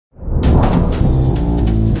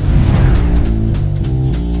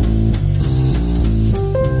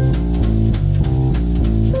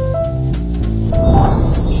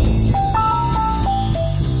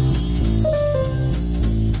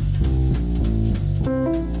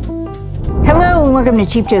Welcome to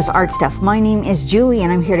Cheap Joe's Art Stuff. My name is Julie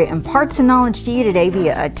and I'm here to impart some knowledge to you today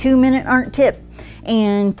via a 2-minute art tip.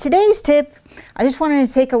 And today's tip, I just wanted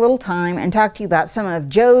to take a little time and talk to you about some of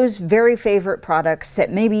Joe's very favorite products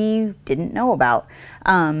that maybe you didn't know about,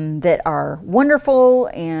 that are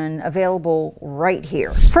wonderful and available right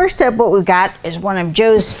here. First up, what we've got is one of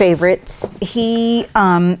Joe's favorites. He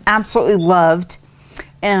absolutely loved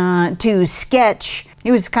to sketch.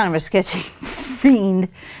 He was kind of a sketching fiend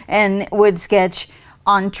and would sketch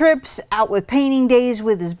on trips, out with painting days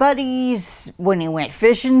with his buddies, when he went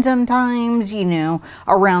fishing sometimes, you know,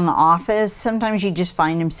 around the office. Sometimes you just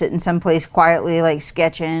find him sitting someplace quietly, like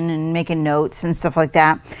sketching and making notes and stuff like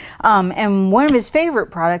that. And one of his favorite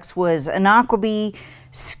products was an Aquabee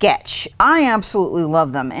sketch. I absolutely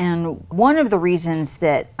love them, and one of the reasons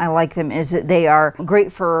that I like them is that they are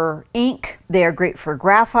great for ink, they are great for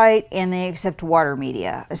graphite, and they accept water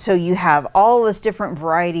media. So you have all this different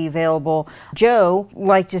variety available. Joe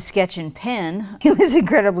liked to sketch in pen. He was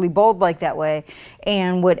incredibly bold like that way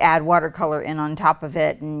and would add watercolor in on top of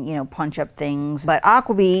it and, you know, punch up things. But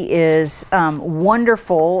Aquabee is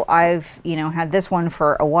wonderful. I've, you know, had this one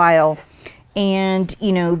for a while, and,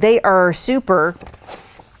 you know, they are super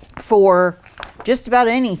for just about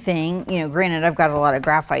anything. You know, granted, I've got a lot of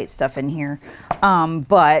graphite stuff in here,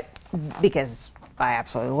 but because I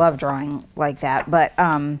absolutely love drawing like that. But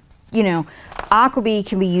you know, Aquabee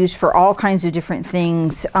can be used for all kinds of different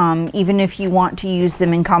things. Even if you want to use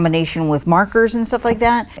them in combination with markers and stuff like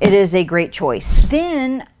that, it is a great choice.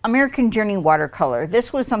 Then American Journey Watercolor.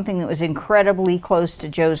 This was something that was incredibly close to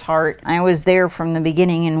Joe's heart. I was there from the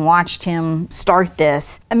beginning and watched him start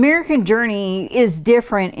this. American Journey is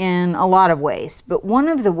different in a lot of ways, but one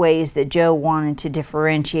of the ways that Joe wanted to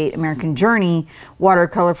differentiate American Journey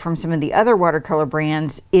watercolor from some of the other watercolor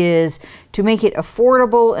brands is to make it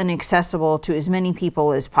affordable and accessible to as many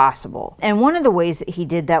people as possible. And one of the ways that he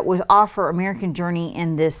did that was offer American Journey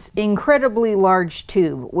in this incredibly large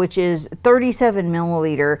tube, which is 37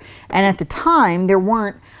 milliliter. And at the time, there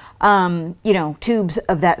weren't, you know, tubes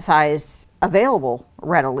of that size available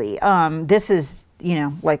readily. This is, you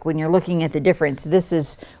know, like when you're looking at the difference, this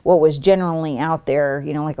is what was generally out there,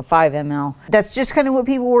 you know, like a 5 ml. That's just kind of what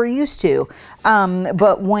people were used to.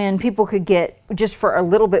 But when people could get, just for a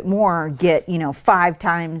little bit more, get, you know, 5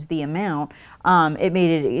 times the amount, it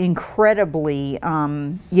made it incredibly,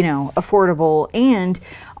 you know, affordable, and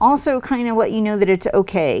also kind of let you know that it's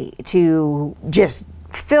okay to just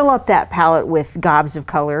fill up that palette with gobs of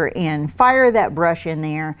color and fire that brush in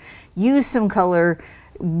there, use some color,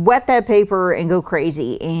 wet that paper, and go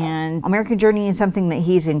crazy. And American Journey is something that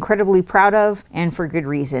he's incredibly proud of, and for good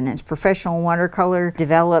reason. It's professional watercolor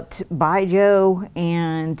developed by Joe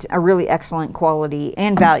and a really excellent quality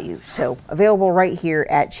and value. So available right here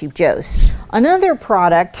at Cheap Joe's. Another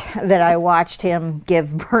product that I watched him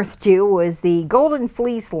give birth to was the Golden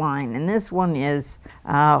Fleece line, and this one is,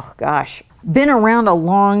 oh gosh, been around a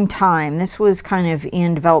long time. This was kind of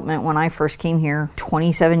in development when I first came here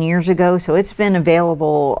 27 years ago, so it's been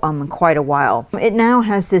available quite a while. It now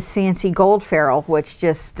has this fancy gold ferrule, which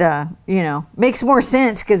just, you know, makes more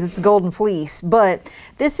sense because it's golden fleece. But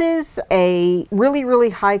this is a really, really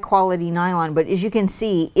high quality nylon, but as you can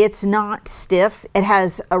see, it's not stiff. It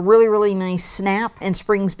has a really, really nice snap and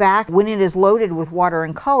springs back. When it is loaded with water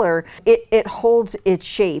and color, it holds its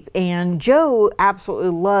shape. And Joe absolutely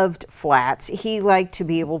loved flat. He liked to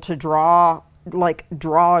be able to draw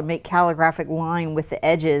and make calligraphic line with the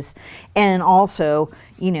edges, and also,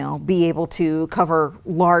 you know, be able to cover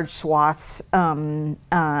large swaths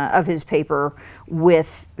of his paper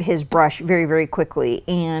with his brush very, very quickly.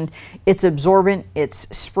 And it's absorbent, it's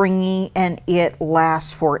springy, and it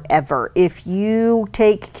lasts forever. If you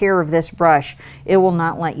take care of this brush, it will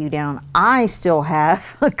not let you down. I still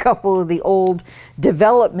have a couple of the old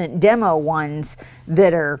development demo ones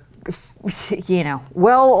that are, you know,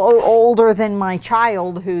 well older than my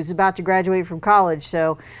child who's about to graduate from college.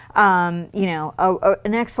 So, you know,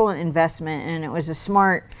 an excellent investment, and it was a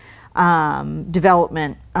smart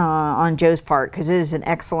development on Joe's part, because it is an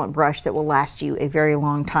excellent brush that will last you a very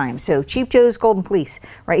long time. So Cheap Joe's Golden Fleece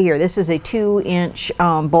right here. This is a 2-inch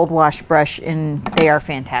bold wash brush, and they are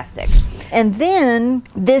fantastic. And then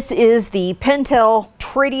this is the Pentel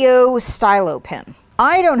Tradio Stylo pen.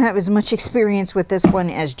 I don't have as much experience with this one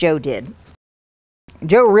as Joe did.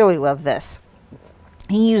 Joe really loved this.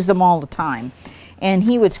 He used them all the time. And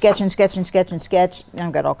he would sketch and sketch and sketch and sketch.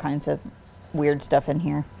 I've got all kinds of weird stuff in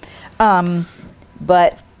here.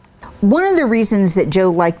 But one of the reasons that Joe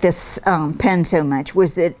liked this pen so much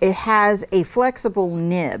was that it has a flexible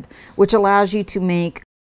nib, which allows you to make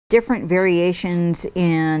different variations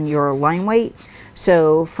in your line weight.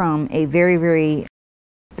 So from a very, very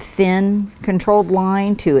thin controlled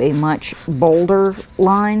line to a much bolder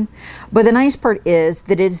line. But the nice part is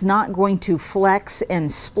that it's not going to flex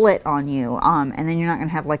and split on you, and then you're not going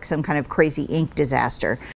to have like some kind of crazy ink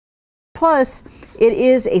disaster. Plus, it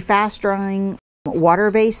is a fast drying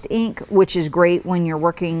water-based ink, which is great when you're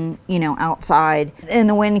working, you know, outside and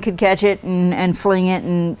the wind could catch it and fling it,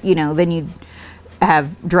 and you know, then you'd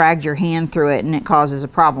have dragged your hand through it and it causes a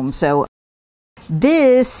problem. So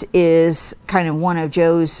this is kind of one of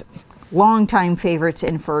Joe's longtime favorites,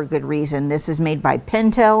 and for a good reason. This is made by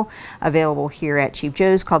Pentel, available here at Cheap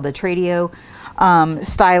Joe's, called the Tradio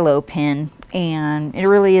Stylo pen, and it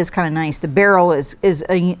really is kind of nice. The barrel is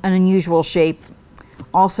an unusual shape,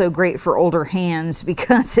 also great for older hands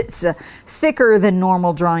because it's thicker than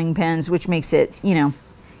normal drawing pens, which makes it, you know,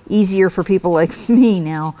 easier for people like me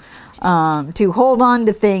now to hold on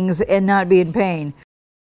to things and not be in pain.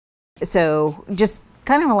 So just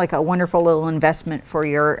kind of like a wonderful little investment for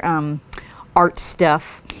your art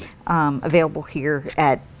stuff, available here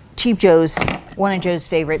at Cheap Joe's, one of Joe's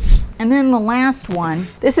favorites. And then the last one,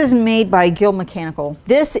 this is made by Guild Mechanical.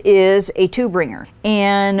 This is a tube wringer.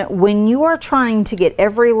 And when you are trying to get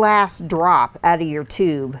every last drop out of your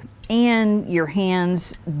tube and your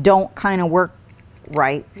hands don't kind of work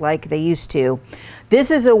right like they used to,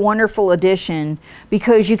 this is a wonderful addition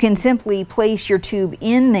because you can simply place your tube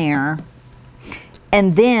in there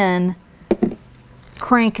and then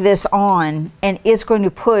crank this on, and it's going to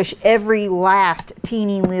push every last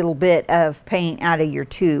teeny little bit of paint out of your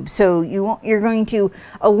tube. So you're going to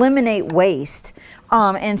eliminate waste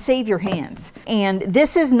and save your hands. And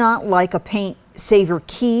this is not like a paint saver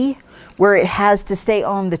key where it has to stay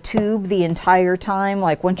on the tube the entire time.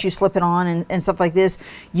 Like once you slip it on and stuff like this,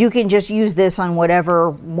 you can just use this on whatever,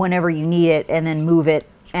 whenever you need it, and then move it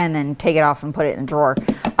and then take it off and put it in the drawer.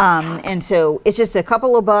 And so it's just a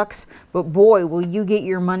couple of bucks, but boy, will you get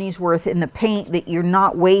your money's worth in the paint that you're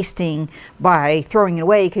not wasting by throwing it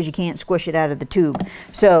away because you can't squish it out of the tube.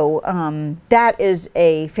 So that is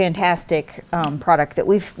a fantastic product that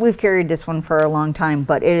we've carried this one for a long time,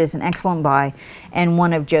 but it is an excellent buy and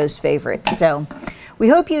one of Joe's favorites. So we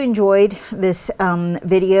hope you enjoyed this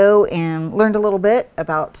video and learned a little bit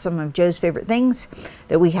about some of Joe's favorite things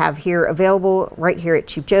that we have here available right here at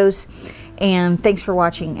Cheap Joe's. And thanks for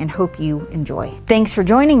watching, and hope you enjoy. Thanks for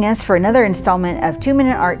joining us for another installment of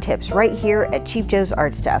 2-Minute Art Tips right here at Cheap Joe's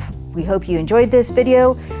Art Stuff. We hope you enjoyed this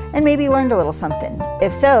video and maybe learned a little something.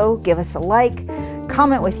 If so, give us a like,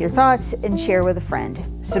 comment with your thoughts, and share with a friend.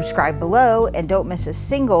 Subscribe below and don't miss a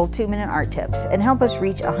single 2-Minute Art Tips, and help us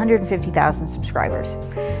reach 150,000 subscribers.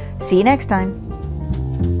 See you next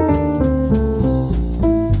time.